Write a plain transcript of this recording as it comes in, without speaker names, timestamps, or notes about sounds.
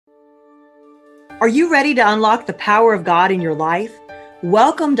Are you ready to unlock the power of God in your life?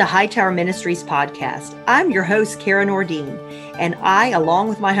 Welcome to High Tower Ministries Podcast. I'm your host, Karen Ordine, and I, along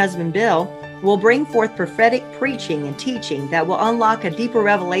with my husband, Bill, will bring forth prophetic preaching and teaching that will unlock a deeper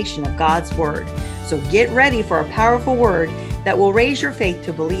revelation of God's Word. So get ready for a powerful word that will raise your faith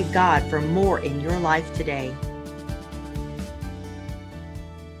to believe God for more in your life today.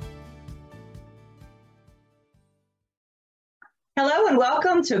 Hello and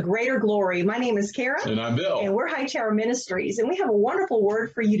welcome to Greater Glory. My name is Karen. And I'm Bill. And we're High Tower Ministries. And we have a wonderful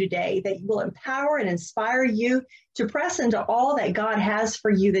word for you today that will empower and inspire you to press into all that God has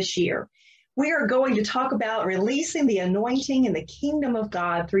for you this year. We are going to talk about releasing the anointing in the kingdom of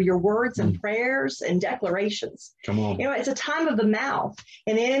God through your words and prayers and declarations. Come on. You know, it's a time of the mouth,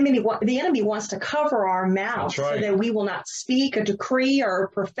 and the enemy wants to cover our mouth so that we will not speak a decree or a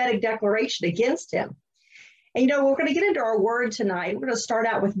prophetic declaration against him. And, you know, we're going to get into our word tonight. We're going to start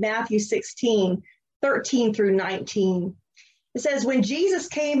out with Matthew 16, 13 through 19. It says, when Jesus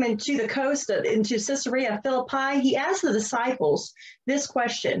came into the coast, into Caesarea Philippi, he asked the disciples this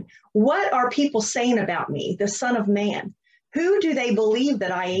question: what are people saying about me, the Son of Man? Who do they believe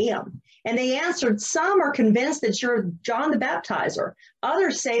that I am? And they answered, some are convinced that you're John the Baptizer.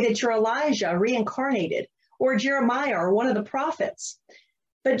 Others say that you're Elijah reincarnated, or Jeremiah, or one of the prophets.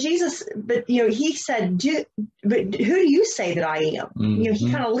 But he said, but who do you say that I am? Mm-hmm. You know,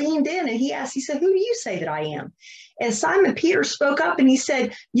 he kind of leaned in and he said, who do you say that I am? And Simon Peter spoke up and he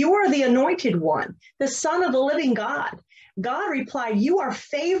said, you are the anointed one, the Son of the living God. God replied, you are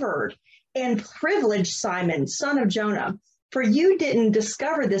favored and privileged, Simon, son of Jonah, for you didn't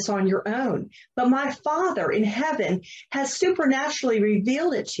discover this on your own, but my Father in heaven has supernaturally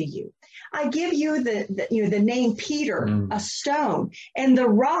revealed it to you. I give you the name Peter, a stone, and the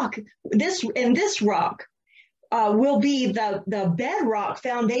rock. This rock will be the bedrock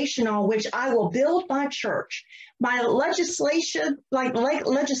foundation on which I will build my church, my legislative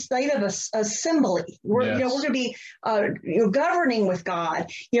assembly. We're going to be governing with God.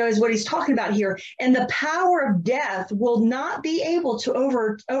 Is what he's talking about here. And the power of death will not be able to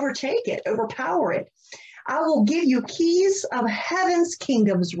overpower it. I will give you keys of heaven's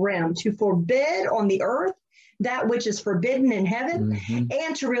kingdom's realm to forbid on the earth that which is forbidden in heaven,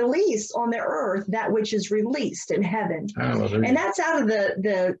 and to release on the earth that which is released in heaven. Hallelujah. And that's out of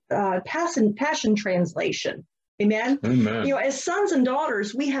the Passion Translation. Amen. Amen. As sons and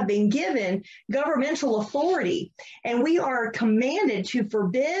daughters, we have been given governmental authority, and we are commanded to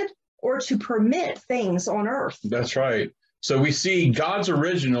forbid or to permit things on earth. That's right. So we see God's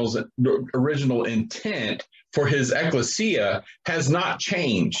original intent for his ecclesia has not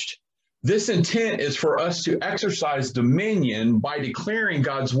changed. This intent is for us to exercise dominion by declaring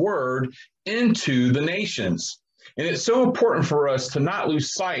God's word into the nations. And it's so important for us to not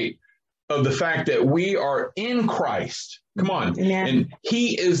lose sight of the fact that we are in Christ. Come on. Amen. And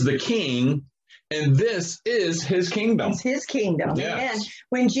he is the king. And this is his kingdom. It's his kingdom. Yes. And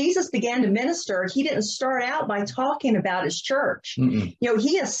when Jesus began to minister, he didn't start out by talking about his church. He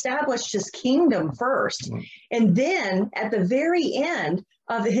established his kingdom first. And then at the very end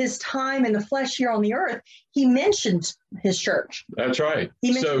of his time in the flesh here on the earth, he mentioned his church. That's right.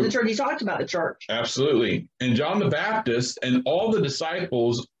 He mentioned the church. He talked about the church. Absolutely. And John the Baptist and all the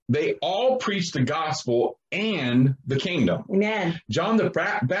disciples, they all preached the gospel and the kingdom. Amen. John the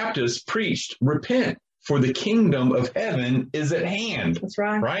Baptist preached, repent, for the kingdom of heaven is at hand. That's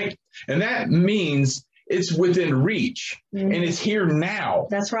right. Right? And that means it's within reach, and it's here now.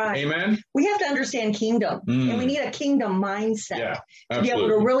 That's right. Amen. We have to understand kingdom, and we need a kingdom mindset to be able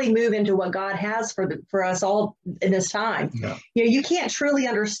to really move into what God has for us all in this time. Yeah. You can't truly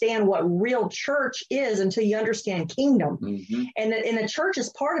understand what real church is until you understand kingdom, and the church is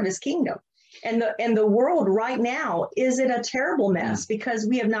part of his kingdom. And the world right now is in a terrible mess because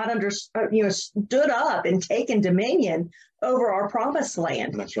we have not stood up and taken dominion over our promised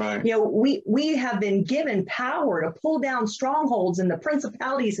land. That's right. We have been given power to pull down strongholds and the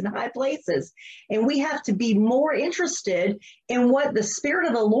principalities in high places. And we have to be more interested in what the Spirit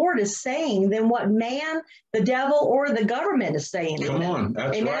of the Lord is saying than what man, the devil, or the government is saying. Come on.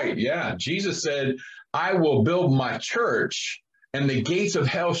 That's Amen? Right. Yeah. Jesus said, I will build my church, and the gates of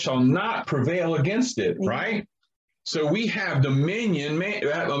hell shall not prevail against it, right? So we have a dominion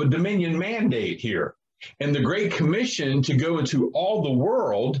mandate here, and the Great Commission to go into all the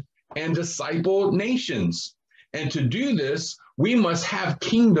world and disciple nations. And to do this, we must have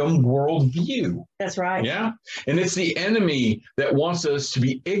kingdom worldview. That's right. Yeah. And it's the enemy that wants us to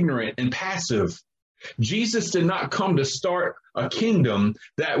be ignorant and passive. Jesus did not come to start a kingdom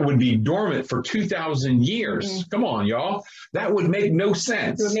that would be dormant for 2,000 years. Mm-hmm. Come on, y'all. That would make no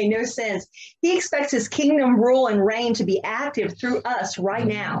sense. It would make no sense. He expects his kingdom rule and reign to be active through us right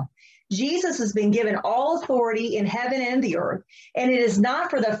now. Jesus has been given all authority in heaven and the earth, and it's not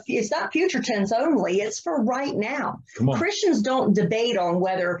future tense only, it's for right now. Christians don't debate on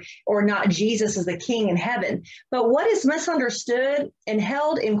whether or not Jesus is the king in heaven, but what is misunderstood and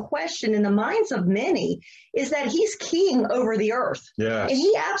held in question in the minds of many is that he's king over the earth. Yes. And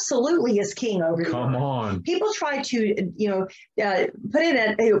he absolutely is king over the earth. Come on. People try to,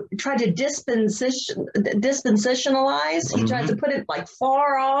 try to dispensationalize. He tries to put it like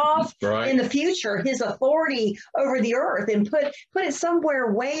far off. Right. In the future, his authority over the earth, and put it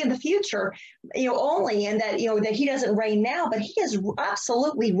somewhere way in the future, only, and that he doesn't reign now, but he is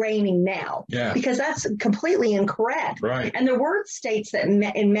absolutely reigning now. Yeah. Because that's completely incorrect. Right. And the word states that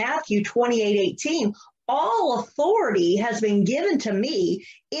in Matthew 28:18, all authority has been given to me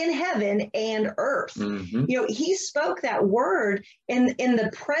in heaven and earth. Mm-hmm. He spoke that word in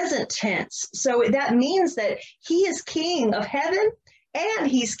the present tense. So that means that he is king of heaven and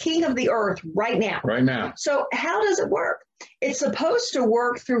he's king of the earth right now. Right now. So how does it work? It's supposed to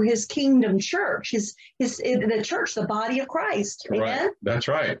work through his kingdom church, the church, the body of Christ. Amen? Right. That's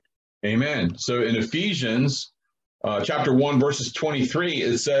right. Amen. So in Ephesians chapter 1, verses 23,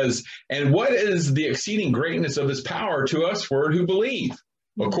 it says, "And what is the exceeding greatness of his power to us who believe,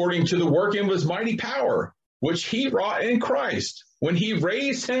 according to the working of his mighty power, which he wrought in Christ, when he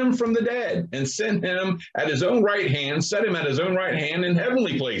raised him from the dead and set him at his own right hand in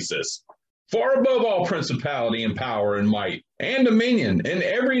heavenly places, far above all principality and power and might and dominion, and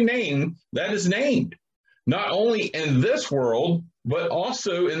every name that is named, not only in this world, but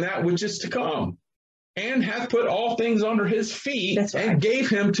also in that which is to come, and hath put all things under his feet, and gave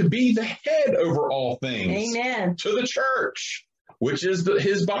him to be the head over all things." Amen. To the church, which is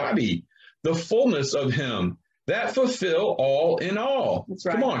his body, the fullness of him that fulfill all in all. That's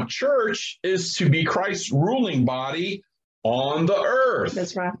right. Come on, church is to be Christ's ruling body on the earth.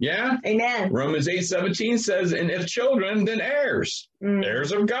 That's right. Yeah? Amen. Romans 8:17 says, "And if children, then heirs,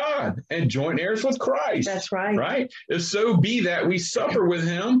 heirs of God, and joint heirs with Christ." That's right. Right? If so be that we suffer with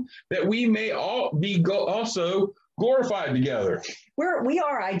him, that we may all be also glorified together. We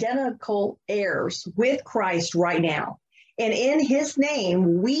are identical heirs with Christ right now. And in his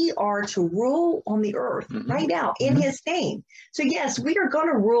name, we are to rule on the earth right now in his name. So yes, we are going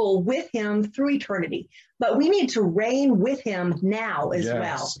to rule with him through eternity, but we need to reign with him now as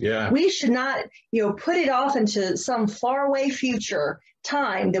well. Yeah. We should not, put it off into some faraway future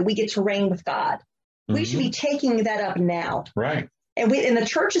time that we get to reign with God. We should be taking that up now. Right. And the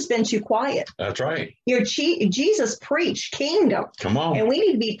church has been too quiet. That's right. Jesus preached kingdom. Come on. And we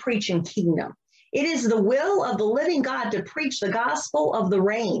need to be preaching kingdom. It is the will of the living God to preach the gospel of the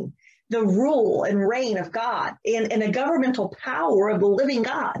reign, the rule and reign of God, and the governmental power of the living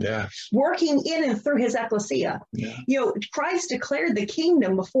God, working in and through his ecclesia. Yeah. Christ declared the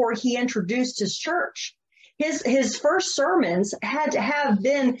kingdom before he introduced his church. His first sermons had to have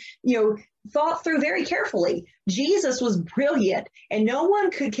been, thought through very carefully. Jesus was brilliant, and no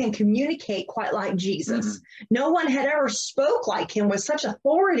one can communicate quite like Jesus. No one had ever spoke like him with such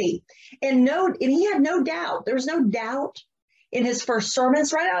authority, and he had no doubt. There was no doubt in his first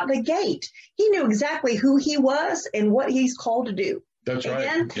sermons right out of the gate. He knew exactly who he was and what he's called to do. That's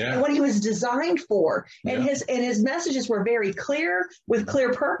right. Yeah. And what he was designed for. And his messages were very clear with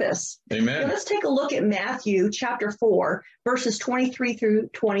clear purpose. Amen. Now let's take a look at Matthew chapter 4, verses 23 through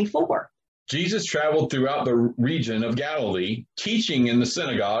 24. Jesus traveled throughout the region of Galilee, teaching in the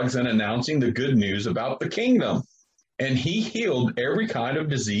synagogues and announcing the good news about the kingdom. And he healed every kind of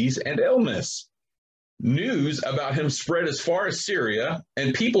disease and illness. News about him spread as far as Syria,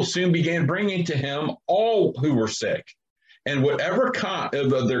 and people soon began bringing to him all who were sick. And whatever kind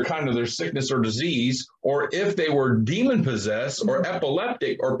of their sickness or disease, or if they were demon-possessed or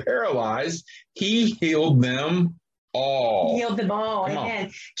epileptic or paralyzed, he healed them all. Healed them all. Amen.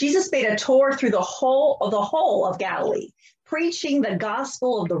 Jesus made a tour through the whole of Galilee, preaching the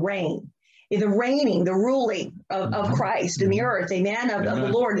gospel of the reign, the reigning, the ruling of Christ in the earth, amen, of the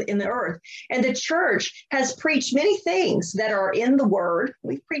Lord in the earth. And the church has preached many things that are in the word.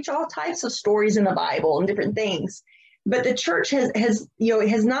 We preach all types of stories in the Bible and different things. But the church has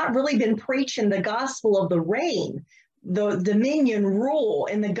not really been preaching the gospel of the reign, the dominion, rule,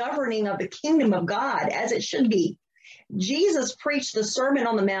 and the governing of the kingdom of God as it should be. Jesus preached the Sermon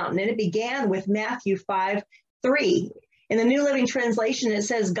on the Mountain, and it began with Matthew 5:3. In the New Living Translation, it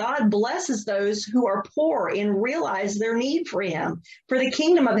says, God blesses those who are poor and realize their need for him, for the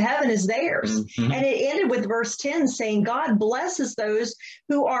kingdom of heaven is theirs. Mm-hmm. And it ended with verse 10 saying, God blesses those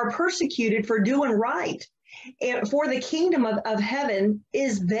who are persecuted for doing right, and for the kingdom of heaven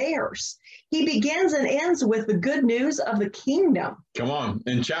is theirs. He begins and ends with the good news of the kingdom. Come on.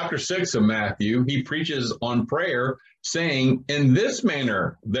 In chapter 6 of Matthew, he preaches on prayer, saying, in this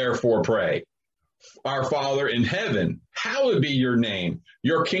manner, therefore pray. Our Father in heaven, hallowed be your name.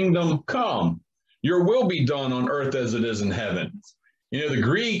 Your kingdom come. Your will be done on earth as it is in heaven. You know, the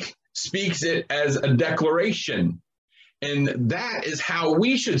Greek speaks it as a declaration. And that is how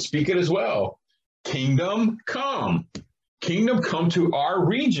we should speak it as well. Kingdom come. Kingdom come to our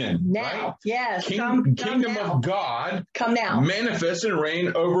region. Now, right? Yes. Kingdom now. of God come now. Manifest and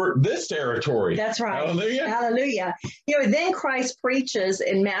reign over this territory. That's right. Hallelujah. Hallelujah. You know, then Christ preaches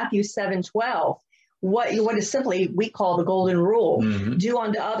in Matthew 7:12. What is simply we call the golden rule. Mm-hmm. Do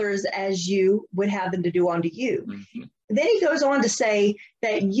unto others as you would have them to do unto you. Mm-hmm. Then he goes on to say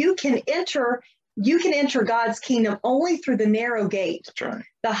that you can enter God's kingdom only through the narrow gate. That's right.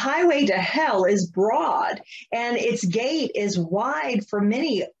 The highway to hell is broad and its gate is wide for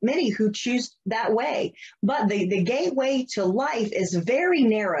many who choose that way. But the gateway to life is very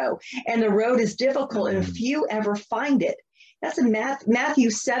narrow and the road is difficult and few ever find it. That's in Matthew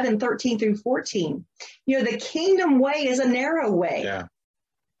 7:13 through 14. You know, the kingdom way is a narrow way. Yeah.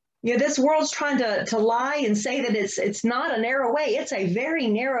 You know, this world's trying to lie and say that it's not a narrow way. It's a very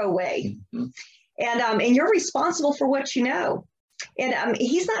narrow way. Mm-hmm. And you're responsible for what you know. And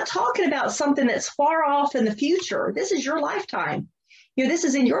he's not talking about something that's far off in the future. This is your lifetime. You know, this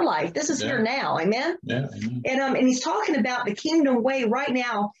is in your life. This is here now. Amen? Yeah. Amen. And he's talking about the kingdom way right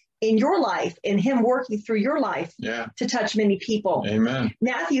now in your life and him working through your life to touch many people. Amen.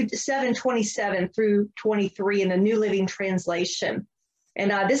 Matthew 7:27 through 23 in the New Living Translation.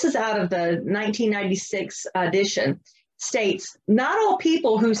 And this is out of the 1996 edition. States, not all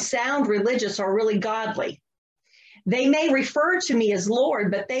people who sound religious are really godly. They may refer to me as Lord,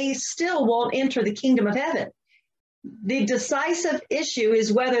 but they still won't enter the kingdom of heaven. The decisive issue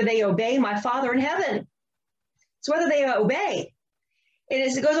is whether they obey my Father in heaven. It's whether they obey. And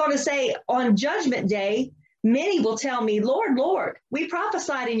as it goes on to say, on judgment day, many will tell me, Lord, Lord, we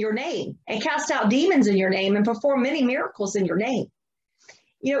prophesied in your name and cast out demons in your name and performed many miracles in your name.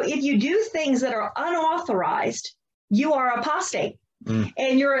 You know, if you do things that are unauthorized, you are apostate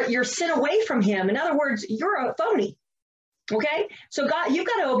and you're sent away from him. In other words, you're a phony. Okay. So God, you've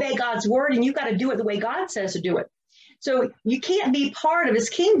got to obey God's word and you've got to do it the way God says to do it. So you can't be part of his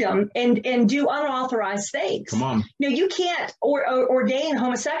kingdom and do unauthorized things. Come on. You know, you can't ordain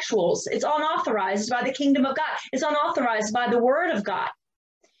homosexuals. It's unauthorized by the kingdom of God. It's unauthorized by the word of God.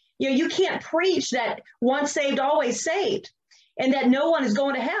 You know, you can't preach that once saved, always saved. And that no one is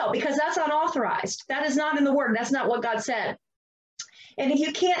going to hell because that's unauthorized. That is not in the word. That's not what God said. And if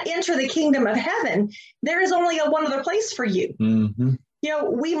you can't enter the kingdom of heaven, there is only one other place for you. Mm-hmm. You know,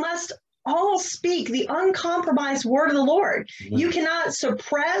 we must all speak the uncompromised word of the Lord. Mm-hmm. You cannot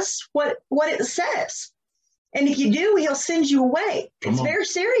suppress what it says. And if you do, he'll send you away. It's very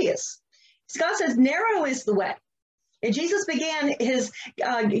serious. God says, narrow is the way. And Jesus began his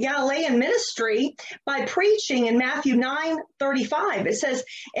Galilean ministry by preaching in Matthew 9:35. It says,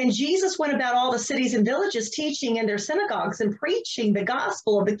 and Jesus went about all the cities and villages, teaching in their synagogues and preaching the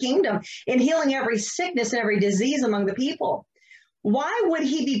gospel of the kingdom and healing every sickness and every disease among the people. Why would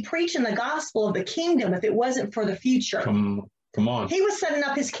he be preaching the gospel of the kingdom if it wasn't for the future? Come on. He was setting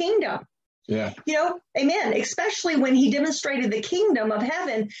up his kingdom. Yeah. You know, amen. Especially when he demonstrated the kingdom of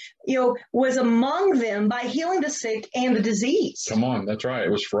heaven, you know, was among them by healing the sick and the disease. Come on. That's right.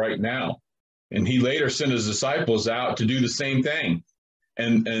 It was for right now. And he later sent his disciples out to do the same thing.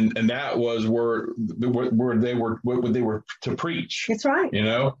 And that was where they were to preach. That's right. You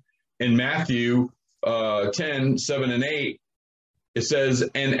know, in Matthew 10:7-8, it says,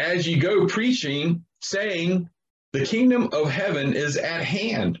 and as ye go preaching, saying, the kingdom of heaven is at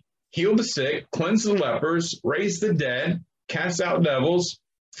hand. Heal the sick, cleanse the lepers, raise the dead, cast out devils,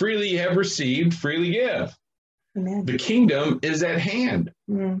 freely you have received, freely give. Amen. The kingdom is at hand.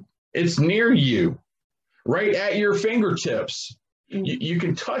 Mm. It's near you, right at your fingertips. Mm. You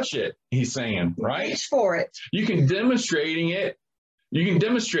can touch it, he's saying, right? Reach for it. You can demonstrate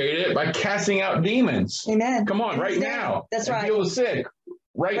it by casting out demons. Amen. Come on, right now. That's right. Heal the sick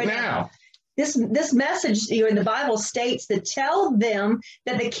right now. This message, you know, in the Bible states to tell them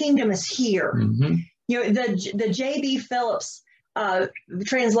that the kingdom is here. Mm-hmm. You know, the J.B. Phillips the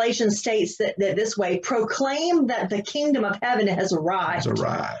translation states that this way: proclaim that the kingdom of heaven has arrived.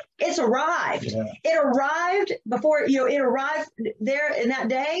 It's arrived. Yeah. It arrived before, it arrived there in that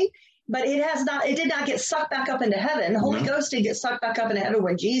day, but it did not get sucked back up into heaven. The Holy Ghost didn't get sucked back up into heaven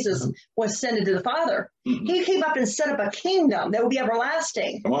when Jesus was ascended to the Father. He came up and set up a kingdom that would be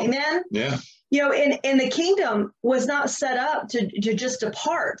everlasting. Amen? Yeah. And the kingdom was not set up to just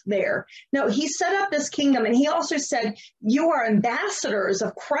depart there. No, he set up this kingdom, and he also said, you are ambassadors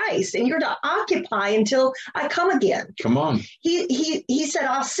of Christ, and you're to occupy until I come again. Come on. He said,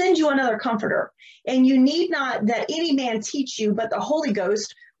 I'll send you another comforter, and you need not that any man teach you, but the Holy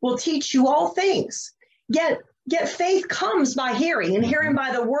Ghost will teach you all things. Yet faith comes by hearing, and hearing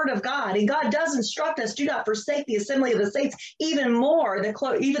by the word of God. And God does instruct us, do not forsake the assembly of the saints. Even more, don't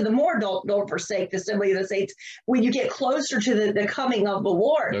forsake the assembly of the saints when you get closer to the coming of the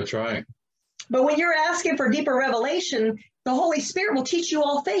Lord. That's right. But when you're asking for deeper revelation, the Holy Spirit will teach you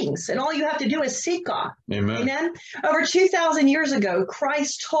all things, and all you have to do is seek God. Amen. Amen. Over 2,000 years ago,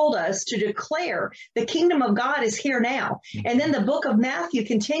 Christ told us to declare the kingdom of God is here now. And then the book of Matthew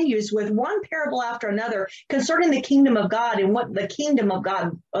continues with one parable after another concerning the kingdom of God and what the kingdom of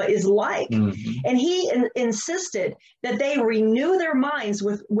God is like. And he insisted that they renew their minds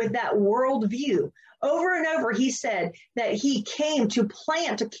with that worldview. Over and over, he said that he came to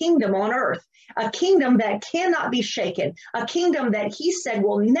plant a kingdom on earth, a kingdom that cannot be shaken, a kingdom that he said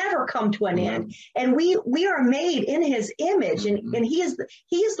will never come to an end. And we are made in his image, and he is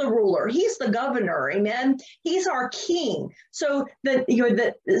the ruler, he's the governor, amen. He's our king. So the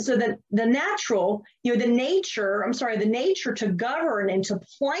nature to govern and to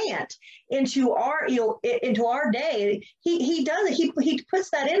plant into our day, he does it. He puts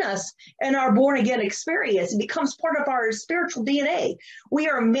that in us in our born again experience. It becomes part of our spiritual DNA. We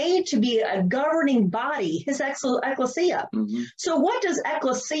are made to be a governing body, his ecclesia. So what does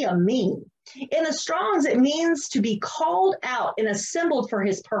ecclesia mean? In the Strong's, it means to be called out and assembled for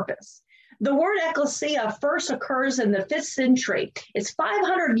his purpose. The word ecclesia first occurs in the 5th century. It's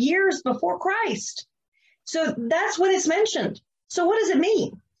 500 years before Christ. So that's when it's mentioned. So what does it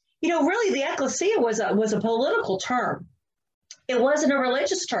mean? Really, the ecclesia was a political term. It wasn't a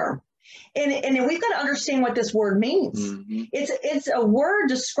religious term. And we've got to understand what this word means. It's a word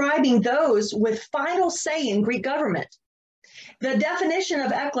describing those with final say in Greek government. The definition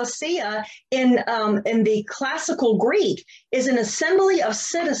of ecclesia in the classical Greek is an assembly of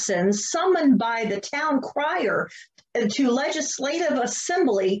citizens summoned by the town crier to legislative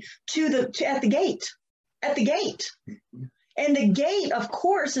assembly at the gate. At the gate. And the gate, of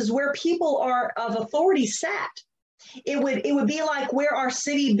course, is where people of authority sat. It would be like where our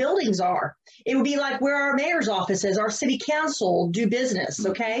city buildings are. It would be like where our mayor's office is, our city council do business,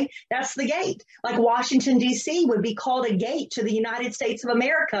 okay? That's the gate. Like Washington, D.C. would be called a gate to the United States of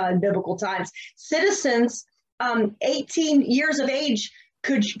America in biblical times. Citizens 18 years of age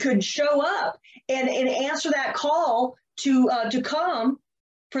could show up and answer that call to come,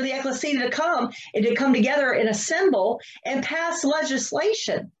 for the ecclesia to come and to come together and assemble and pass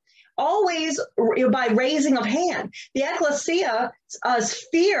legislation. Always by raising of hand. The ecclesia's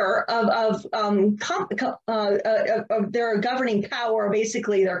sphere of their governing power,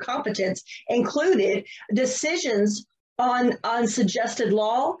 basically their competence, included decisions on suggested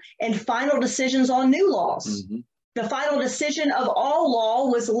law and final decisions on new laws. The final decision of all law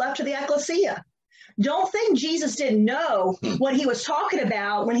was left to the ecclesia. Don't think Jesus didn't know what he was talking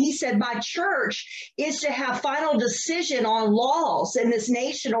about when he said my church is to have final decision on laws in this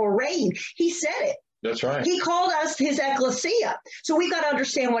nation or reign. He said it. That's right. He called us his ecclesia. So we've got to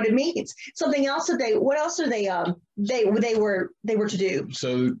understand what it means. Something else what else are they were to do?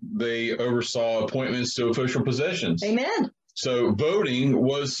 So they oversaw appointments to official positions. Amen. So voting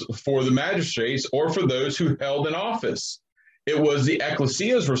was for the magistrates or for those who held an office. It was the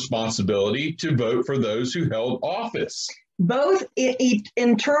ecclesia's responsibility to vote for those who held office. Both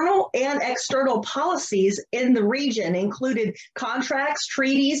internal and external policies in the region included contracts,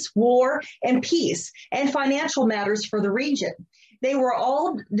 treaties, war, and peace, and financial matters for the region. They were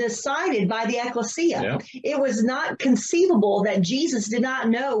all decided by the ecclesia. Yeah. It was not conceivable that Jesus did not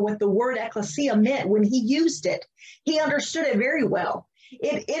know what the word ecclesia meant when he used it. He understood it very well.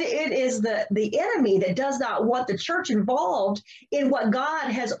 It is the enemy that does not want the church involved in what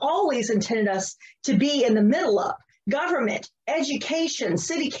God has always intended us to be in the middle of: government, education,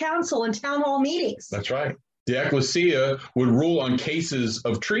 city council, and town hall meetings. That's right. The ecclesia would rule on cases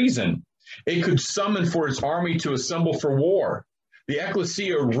of treason. It could summon for its army to assemble for war. The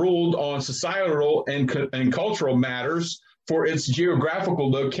ecclesia ruled on societal and cultural matters for its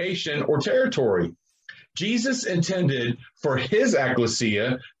geographical location or territory. Jesus intended for his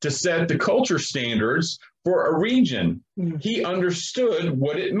ecclesia to set the culture standards for a region. He understood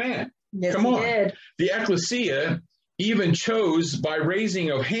what it meant. Yes, Come on. he did. The ecclesia even chose by raising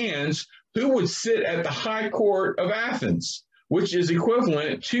of hands who would sit at the High Court of Athens, which is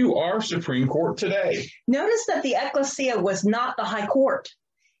equivalent to our Supreme Court today. Notice that the ecclesia was not the high court.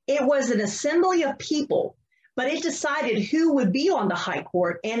 It was an assembly of people, but it decided who would be on the high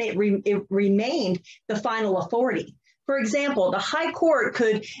court, and it remained the final authority. For example, the high court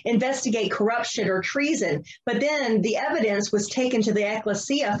could investigate corruption or treason, but then the evidence was taken to the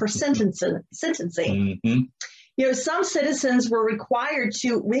ecclesia for sentencing. Mm-hmm. You know, some citizens were required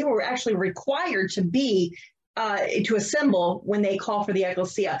to be to assemble when they call for the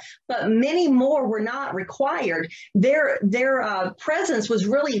ecclesia, but many more were not required. Their presence was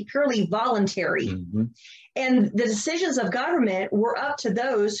really purely voluntary. Mm-hmm. And the decisions of government were up to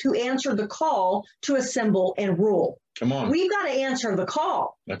those who answered the call to assemble and rule. Come on. We've got to answer the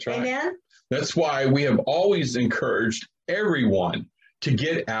call. That's right. Amen. That's why we have always encouraged everyone to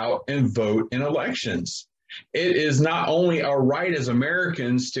get out and vote in elections. It is not only our right as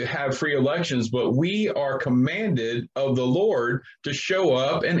Americans to have free elections, but we are commanded of the Lord to show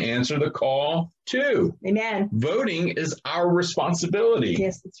up and answer the call too. Amen. Voting is our responsibility.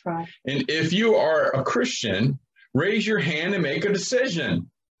 Yes, that's right. And if you are a Christian, raise your hand and make a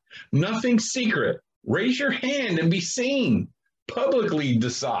decision. Nothing secret. Raise your hand and be seen. Publicly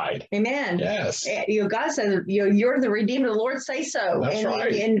decide. Amen. Yes. You know, God says you're the redeemed of the Lord. Say so. That's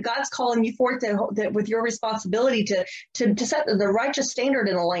right. And God's calling you forth that with your responsibility to set the righteous standard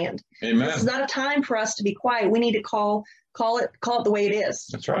in the land. Amen. This is not a time for us to be quiet. We need to call it the way it is.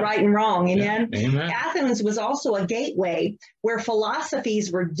 That's right. Right and wrong. Amen. Yeah. Amen. Athens was also a gateway where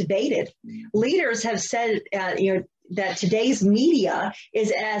philosophies were debated. Leaders have said, that today's media is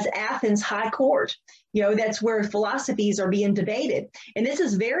as Athens High Court. You know, that's where philosophies are being debated. And this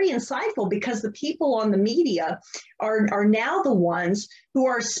is very insightful because the people on the media are now the ones who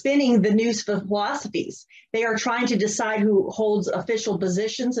are spinning the news for philosophies. They are trying to decide who holds official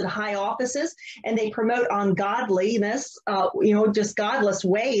positions and high offices, and they promote ungodliness, just godless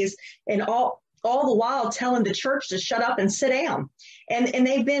ways, and all the while telling the church to shut up and sit down. And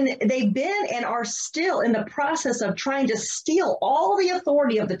they've been and are still in the process of trying to steal all the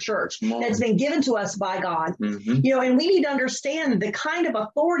authority of the church that's been given to us by God. Mm-hmm. You know, and we need to understand the kind of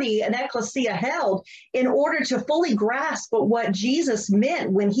authority an ecclesia held in order to fully grasp what Jesus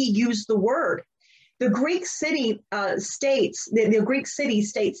meant when he used the word. The Greek city states, the Greek city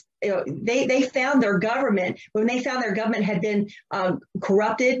states, they found their government, when they found their government had been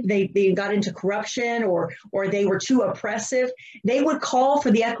corrupted, they got into corruption or they were too oppressive, they would call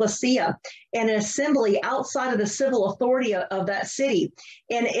for the ecclesia and an assembly outside of the civil authority of that city.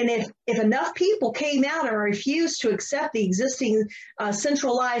 And if enough people came out and refused to accept the existing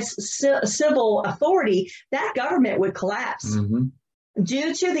centralized civil authority, that government would collapse. Mm-hmm.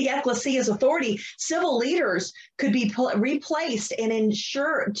 Due to the ecclesia's authority, civil leaders could be replaced and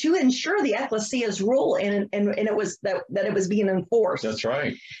ensure the ecclesia's rule and it was that it was being enforced. That's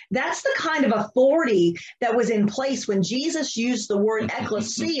right. That's the kind of authority that was in place when Jesus used the word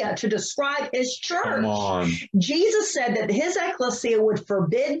ecclesia to describe his church. Come on. Jesus said that his ecclesia would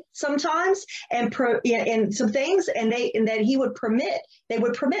forbid sometimes and some things, and that he would permit. They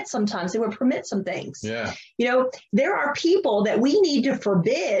would permit sometimes. They would permit some things. Yeah. You know, there are people that we need to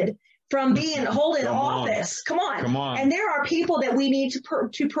forbid from holding office. Come on. And there are people that we need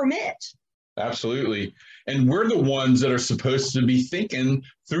to permit. Absolutely. And we're the ones that are supposed to be thinking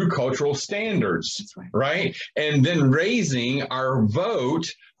through cultural standards. That's right? And then raising our vote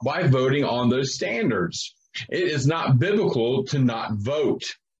by voting on those standards. It is not biblical to not vote.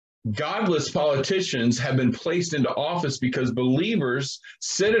 Godless politicians have been placed into office because believers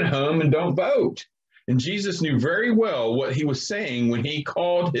sit at home and don't vote. And Jesus knew very well what he was saying when he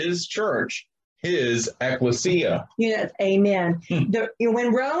called his church his ecclesia. Yes, amen.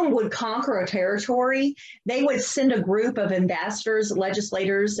 When Rome would conquer a territory, they would send a group of ambassadors,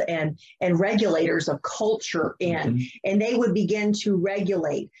 legislators, and regulators of culture in, mm-hmm. and they would begin to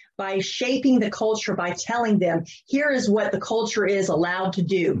regulate by shaping the culture, by telling them, here is what the culture is allowed to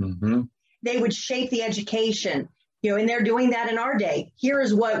do. Mm-hmm. They would shape the education. And they're doing that in our day. Here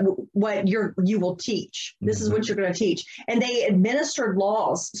is what you will teach. This mm-hmm. is what you're going to teach. And they administered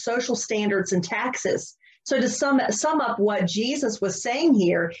laws, social standards, and taxes So to sum up what Jesus was saying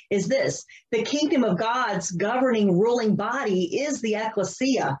here is this: the kingdom of God's governing, ruling body is the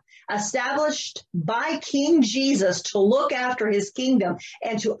ecclesia, established by King Jesus to look after his kingdom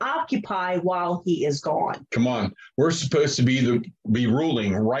and to occupy while he is gone. Come on. We're supposed to be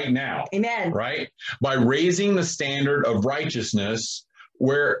ruling right now. Amen. Right? By raising the standard of righteousness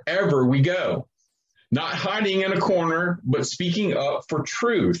wherever we go. Not hiding in a corner, but speaking up for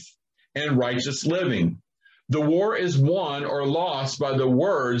truth and righteous living. The war is won or lost by the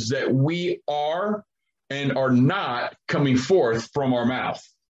words that we are and are not coming forth from our mouth.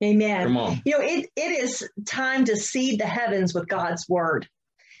 Amen. Come on. It is time to seed the heavens with God's word.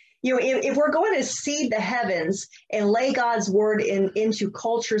 If we're going to seed the heavens and lay God's word into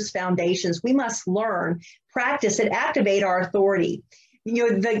culture's foundations, we must learn, practice, and activate our authority.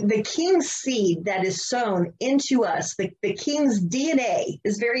 The king's seed that is sown into us, the king's DNA,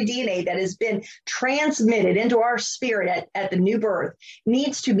 his very DNA that has been transmitted into our spirit at the new birth,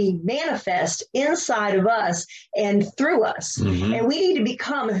 needs to be manifest inside of us and through us. Mm-hmm. And we need to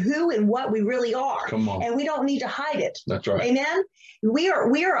become who and what we really are. Come on. And we don't need to hide it. That's right. Amen. We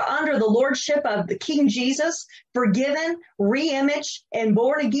are under the lordship of the King Jesus, forgiven, re-imaged, and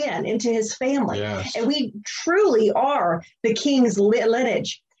born again into his family. Yes. And we truly are the king's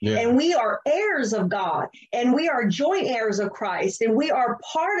lineage. Yeah. And we are heirs of God, and we are joint heirs of Christ, and we are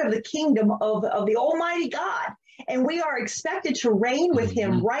part of the kingdom of the Almighty God. And we are expected to reign with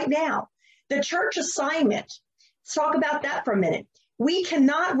him right now. The church assignment, let's talk about that for a minute. We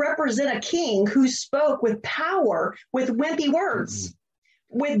cannot represent a king who spoke with power, with wimpy words,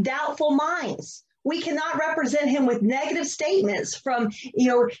 with doubtful minds. We cannot represent him with negative statements from,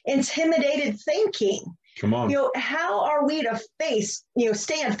 intimidated thinking. Come on. How are we to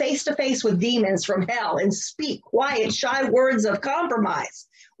stand face to face with demons from hell and speak quiet, shy words of compromise?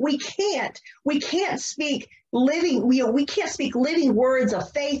 We can't speak living, we can't speak living words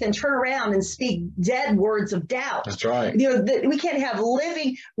of faith and turn around and speak dead words of doubt. That's right. We can't have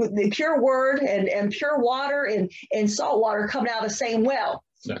living, the pure word and pure water and salt water coming out of the same well.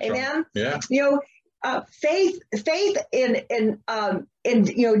 That's Amen. Right. Yeah. Faith and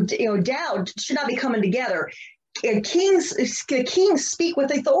doubt should not be coming together. Kings speak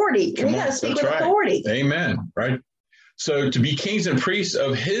with authority. We got to speak with authority. Amen. Right. So to be kings and priests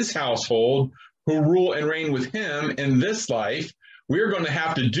of his household who rule and reign with him in this life, we're going to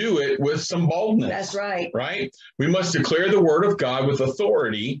have to do it with some boldness. That's right. Right. We must declare the word of God with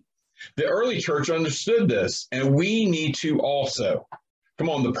authority. The early church understood this, and we need to also. Come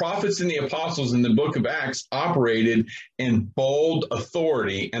on, the prophets and the apostles in the book of Acts operated in bold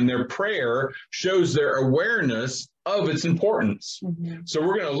authority, and their prayer shows their awareness of its importance. Mm-hmm. So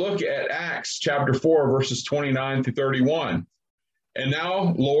we're going to look at Acts chapter 4, verses 29 through 31. And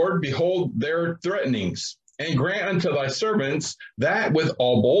now, Lord, behold their threatenings, and grant unto thy servants that with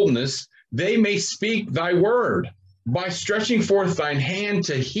all boldness they may speak thy word, by stretching forth thine hand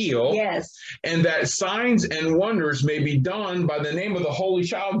to heal, yes, and that signs and wonders may be done by the name of the Holy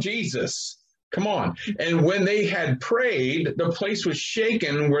Child Jesus. Come on. And when they had prayed, the place was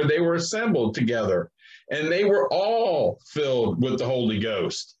shaken where they were assembled together, and they were all filled with the Holy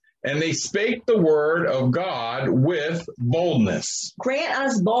Ghost. And they spake the word of God with boldness. Grant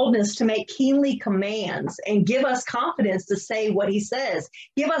us boldness to make keenly commands and give us confidence to say what he says.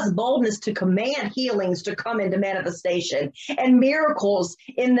 Give us boldness to command healings to come into manifestation and miracles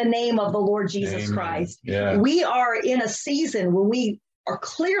in the name of the Lord Jesus Amen. Christ. Yeah. We are in a season where we are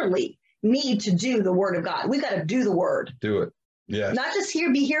clearly need to do the word of God. We got to do the word. Do it. Yes. Not just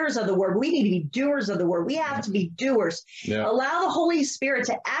be hearers of the word. We need to be doers of the word. We have to be doers. Yeah. Allow the Holy Spirit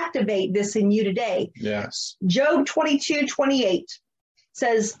to activate this in you today. Yes. Job 22:28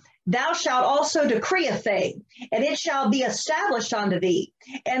 says, thou shalt also decree a thing, and it shall be established unto thee,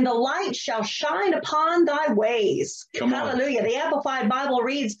 and the light shall shine upon thy ways. Come on. Hallelujah. The Amplified Bible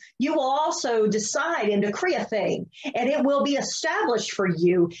reads, you will also decide and decree a thing, and it will be established for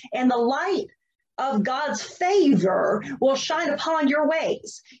you, and the light of God's favor will shine upon your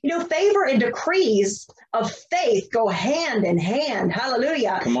ways. Favor and decrees of faith go hand in hand.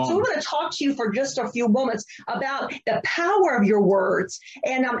 Hallelujah. So we're going to talk to you for just a few moments about the power of your words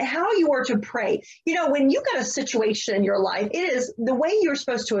and how you are to pray. When you got a situation in your life, it is the way you're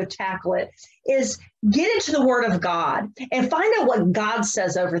supposed to tackle it is get into the word of God and find out what God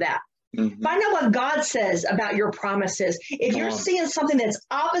says over that. Mm-hmm. Find out what God says about your promises. If you're seeing something that's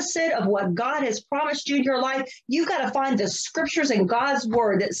opposite of what God has promised you in your life, you got to find the scriptures in God's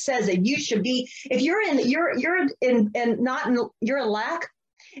word that says that you should be. If you're in lack,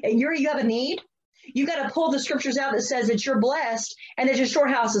 and you have a need, You got to pull the scriptures out that says that you're blessed and that your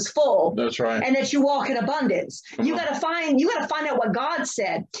storehouse is full. That's right. And that you walk in abundance. You got to find out what God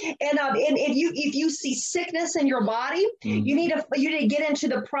said. And if you see sickness in your body, you need to get into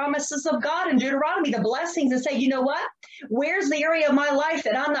the promises of God in Deuteronomy, the blessings, and say, you know what? Where's the area of my life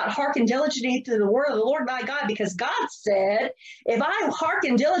that I'm not hearkening diligently to the word of the Lord my God? Because God said, if I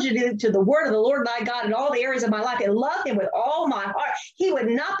hearken diligently to the word of the Lord my God in all the areas of my life and love him with all my heart, he would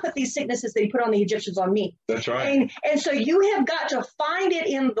not put these sicknesses that he put on the Egyptians on me. That's right. And so you have got to find it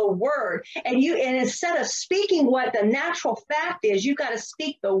in the word. And instead of speaking what the natural fact is, you've got to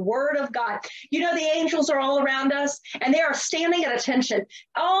speak the word of God. You know, the angels are all around us and they are standing at attention.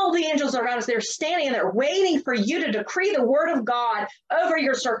 All the angels are around us. They're standing and they're waiting for you to decree the word of God over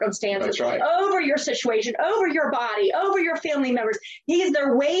your circumstances, over your situation, over your body, over your family members.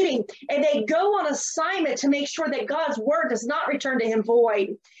 They're waiting, and they go on assignment to make sure that God's word does not return to him void.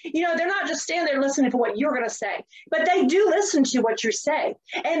 You know, they're not just standing there listening for what you're going to say, but they do listen to what you say,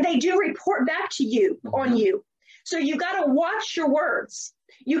 and they do report back to you on you. So you got to watch your words.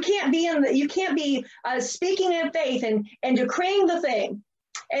 You can't be speaking in faith and decreeing the thing,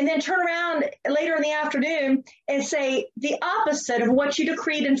 and then turn around later in the afternoon and say the opposite of what you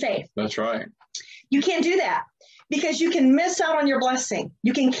decreed in faith. That's right. You can't do that, because you can miss out on your blessing.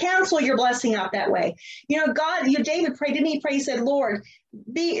 You can cancel your blessing out that way. You know, David prayed, didn't he pray? He said, Lord,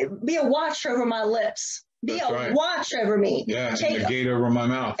 be a watch over my lips. Be a watch over me. Yeah, take a gate over my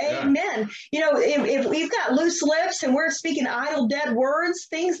mouth. Amen. Yeah. You know, if we've got loose lips and we're speaking idle, dead words,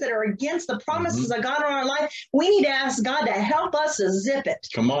 things that are against the promises of God in our life, we need to ask God to help us to zip it.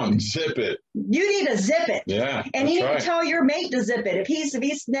 Come on, zip it. You need to zip it. Yeah. And you need to tell your mate to zip it. If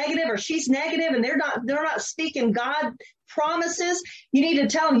he's negative or she's negative and they're not speaking God promises, you need to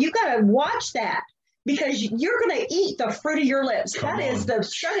tell them, you got to watch that. Because you're going to eat the fruit of your lips. That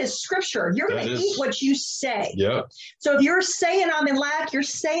is scripture. You're going to eat what you say. Yeah. So if you're saying I'm in lack, you're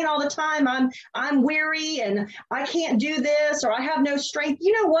saying all the time I'm weary and I can't do this or I have no strength.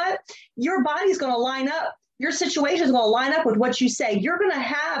 You know what? Your body's going to line up. Your situation is going to line up with what you say. You're going to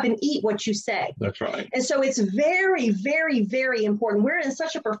have and eat what you say. That's right. And so it's very, very, very important. We're in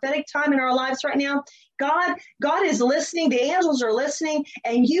such a prophetic time in our lives right now. God is listening. The angels are listening,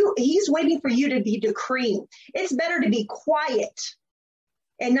 and he's waiting for you to be decreeing. It's better to be quiet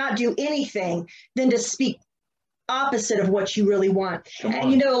and not do anything than to speak opposite of what you really want. And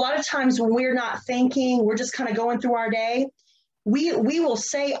you know, a lot of times when we're not thinking, we're just kind of going through our day, we will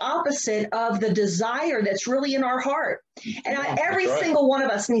say opposite of the desire that's really in our heart. And every single one of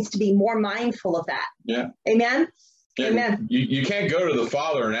us needs to be more mindful of that. Yeah. Amen. And amen. You can't go to the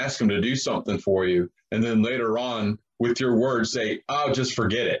Father and ask him to do something for you, and then later on with your words say, "Oh, just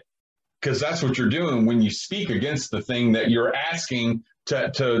forget it," because that's what you're doing when you speak against the thing that you're asking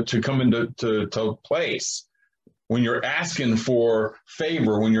to come into place. When you're asking for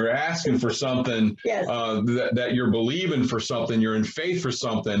favor, when you're asking for something, that you're believing for something, you're in faith for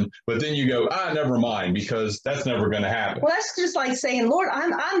something, but then you go, never mind, because that's never going to happen. Well, that's just like saying, Lord,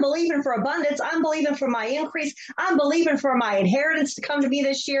 I'm believing for abundance. I'm believing for my increase. I'm believing for my inheritance to come to me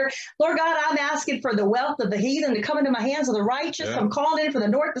this year. Lord God, I'm asking for the wealth of the heathen to come into my hands of the righteous. I'm calling in for the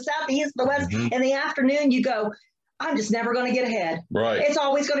north, the south, the east, the west. In the afternoon, you go, I'm just never going to get ahead. Right. It's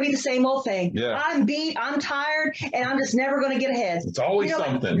always going to be the same old thing. Yeah. I'm beat, I'm tired, and I'm just never going to get ahead. It's always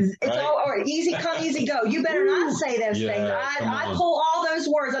something. It's all easy come, easy go. You better not say those things. I pull all those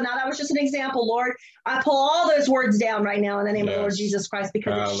words. Now, that was just an example, Lord. I pull all those words down right now in the name of the Lord Jesus Christ,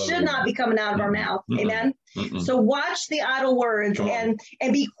 because it should not be coming out of our mouth. Amen. So watch the idle words and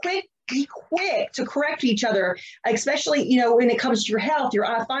be quick. Be quick to correct each other, especially, you know, when it comes to your health, your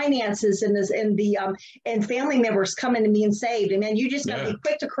finances, and family members coming and being saved. And then you just got to be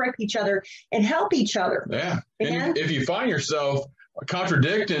quick to correct each other and help each other. Yeah. And if you find yourself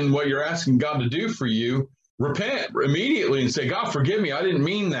contradicting what you're asking God to do for you, repent immediately and say, God, forgive me. I didn't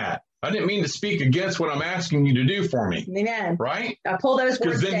mean that. I didn't mean to speak against what I'm asking you to do for me. Amen. Right? I pull those words down.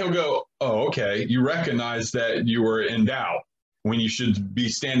 Because then he'll go, oh, okay. You recognize that you were in doubt when you should be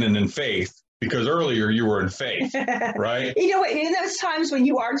standing in faith, because earlier you were in faith, right? You know, in those times when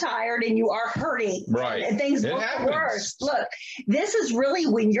you are tired and you are hurting, right, and things look worse. Look, this is really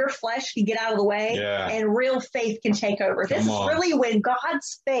when your flesh can get out of the way and real faith can take over. This is really when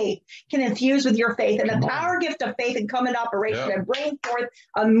God's faith can infuse with your faith, and the power gift of faith can come into operation and bring forth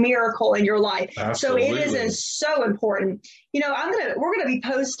a miracle in your life. Absolutely. So it is so important. You know, we're going to be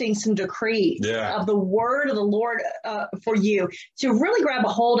posting some decrees of the word of the Lord for you to really grab a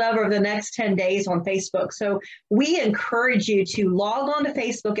hold of over the next 10 days on Facebook. So we encourage you to log on to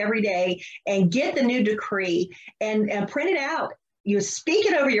Facebook every day and get the new decree and print it out. speak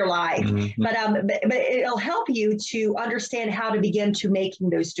it over your life, but it'll help you to understand how to begin to making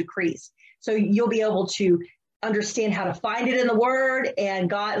those decrees. So you'll be able to understand how to find it in the Word,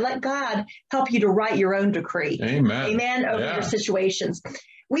 and let God help you to write your own decree. Amen. Over your situations.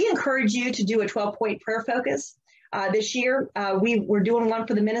 We encourage you to do a 12-point prayer focus this year. We're doing one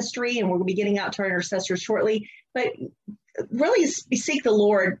for the ministry, and we're going to be getting out to our intercessors shortly. But really seek the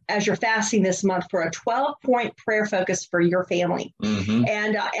Lord as you're fasting this month for a 12-point prayer focus for your family,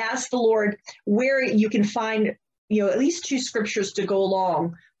 and ask the Lord where you can find, at least 2 scriptures to go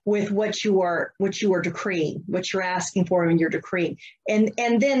along with what you are decreeing, what you're asking for in your decree, and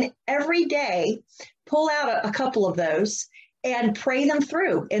then every day pull out a couple of those and pray them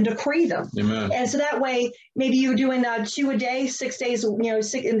through and decree them. Amen. And so that way, maybe you're doing 2 a day, 6 days,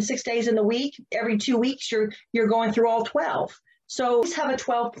 6 days in the week. Every 2 weeks, you're going through all 12. So always have a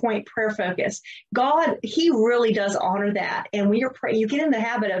 12-point prayer focus. God, He really does honor that. And when you're praying, you get in the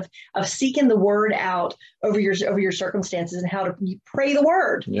habit of seeking the Word out over your circumstances, and how to pray the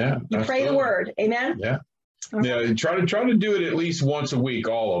Word. Yeah, you pray the Word. Amen. Yeah. Yeah. Try to do it at least once a week,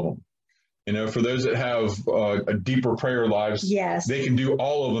 all of them. For those that have a deeper prayer lives, yes, they can do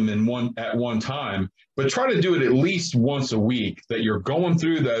all of them at one time, but try to do it at least once a week, that you're going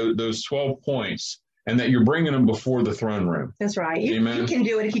through those 12 points and that you're bringing them before the throne room. That's right. You can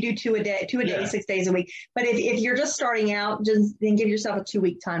do it if you do 2 a day, 6 days a week. But if you're just starting out, then give yourself a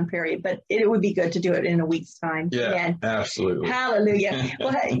 2-week time period. But it would be good to do it in a week's time. Yeah, again. Absolutely. Hallelujah.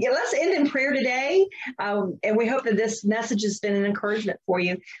 Well, let's end in prayer today. And we hope that this message has been an encouragement for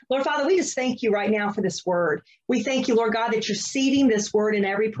you. Lord Father, we just thank you right now for this word. We thank you, Lord God, that you're seeding this word in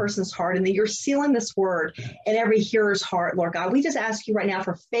every person's heart, and that you're sealing this word in every hearer's heart, Lord God. We just ask you right now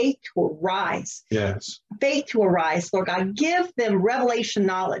for faith to arise. Yes. Faith to arise, Lord God. Give them revelation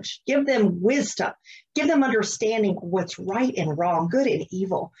knowledge. Give them wisdom. Give them understanding of what's right and wrong, good and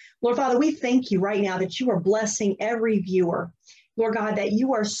evil. Lord Father, we thank you right now that you are blessing every viewer. Lord God, that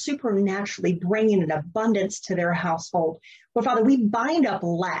you are supernaturally bringing an abundance to their household. Lord Father, we bind up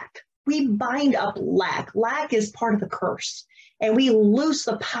lack. We bind up lack. Lack is part of the curse. And we loose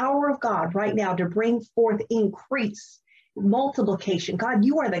the power of God right now to bring forth increase, multiplication. God,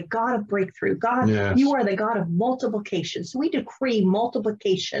 you are the God of breakthrough. God, yes, you are the God of multiplication. So we decree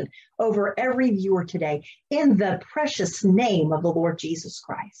multiplication over every viewer today in the precious name of the Lord Jesus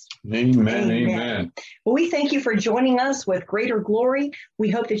Christ. Amen. Well, we thank you for joining us with Greater Glory. We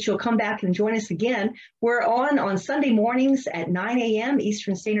hope that you'll come back and join us again. We're on Sunday mornings at 9 a.m.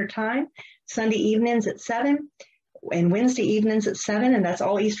 Eastern Standard Time, Sunday evenings at 7, and Wednesday evenings at 7, and that's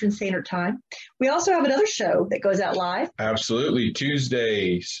all Eastern Standard Time. We also have another show that goes out live. Absolutely.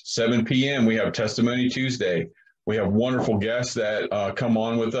 Tuesdays, 7 p.m., we have Testimony Tuesday. We have wonderful guests that come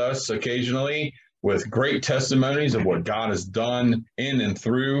on with us occasionally with great testimonies of what God has done in and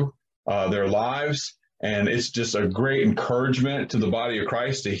through their lives. And it's just a great encouragement to the body of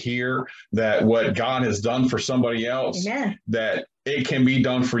Christ to hear that what God has done for somebody else, Amen, that it can be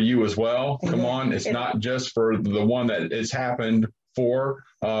done for you as well. Amen. Come on. It's not just for the one that it's happened for,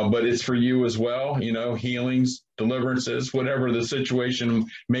 but it's for you as well. Healings, deliverances, whatever the situation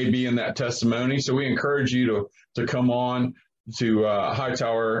may be in that testimony. So we encourage you to come on to High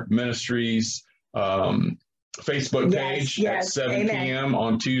Tower Ministries Facebook page at 7 Amen. P.m.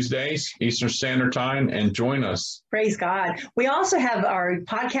 on Tuesdays, Eastern Standard Time, and join us. Praise God. We also have our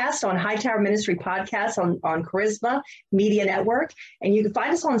podcast on High Tower Ministry Podcast on Charisma Media Network, and you can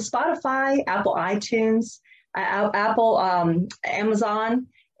find us on Spotify, Apple iTunes, Apple, Amazon,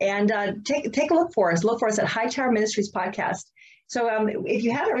 and take a look for us. Look for us at High Tower Ministries Podcast. So if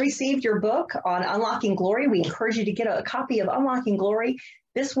you haven't received your book on Unlocking Glory, we encourage you to get a copy of Unlocking Glory.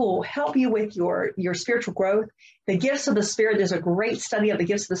 This will help you with your spiritual growth. The gifts of the Spirit, there's a great study of the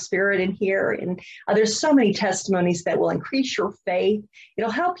gifts of the Spirit in here. And there's so many testimonies that will increase your faith.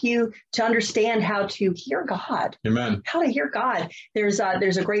 It'll help you to understand how to hear God. Amen. How to hear God. There's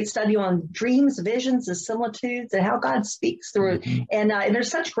a great study on dreams, visions, and similitudes, and how God speaks through it. Mm-hmm. And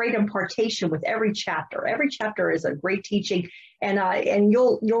there's such great impartation with every chapter. Every chapter is a great teaching. And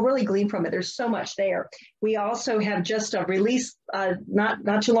you'll really glean from it. There's so much there. We also have just released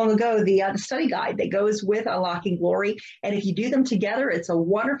not too long ago the study guide that goes with Unlocking Glory. And if you do them together, it's a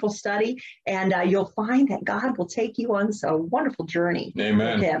wonderful study, and you'll find that God will take you on a wonderful journey.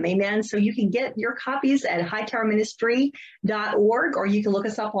 Amen. With Him. Amen. So you can get your copies at hightowerministry.org, or you can look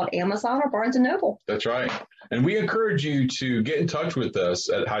us up on Amazon or Barnes & Noble. That's right. And we encourage you to get in touch with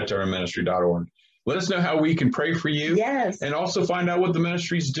us at hightowerministry.org. Let us know how we can pray for you. Yes. And also find out what the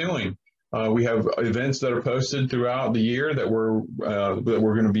ministry is doing. We have events that are posted throughout the year that we're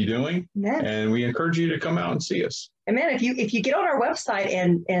going to be doing, and we encourage you to come out and see us. Amen. If you get on our website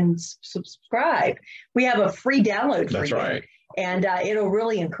and subscribe, we have a free download for you. That's right. And it'll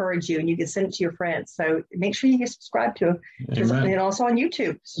really encourage you, and you can send it to your friends. So make sure you get subscribed to and also on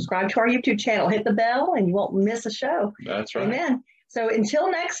YouTube. Subscribe to our YouTube channel. Hit the bell, and you won't miss a show. That's right. Amen. So until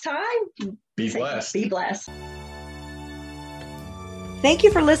next time, be blessed. Be blessed. Thank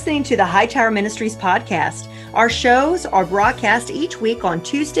you for listening to the High Tower Ministries podcast. Our shows are broadcast each week on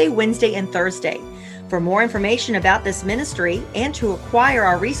Tuesday, Wednesday, and Thursday. For more information about this ministry and to acquire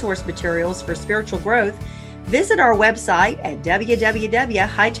our resource materials for spiritual growth, visit our website at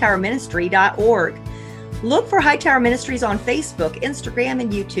www.hightowerministry.org. Look for High Tower Ministries on Facebook, Instagram,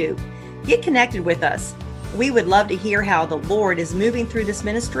 and YouTube. Get connected with us. We would love to hear how the Lord is moving through this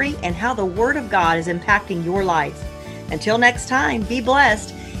ministry and how the Word of God is impacting your life. Until next time, be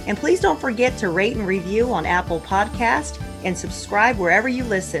blessed. And please don't forget to rate and review on Apple Podcast and subscribe wherever you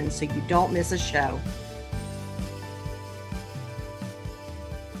listen so you don't miss a show.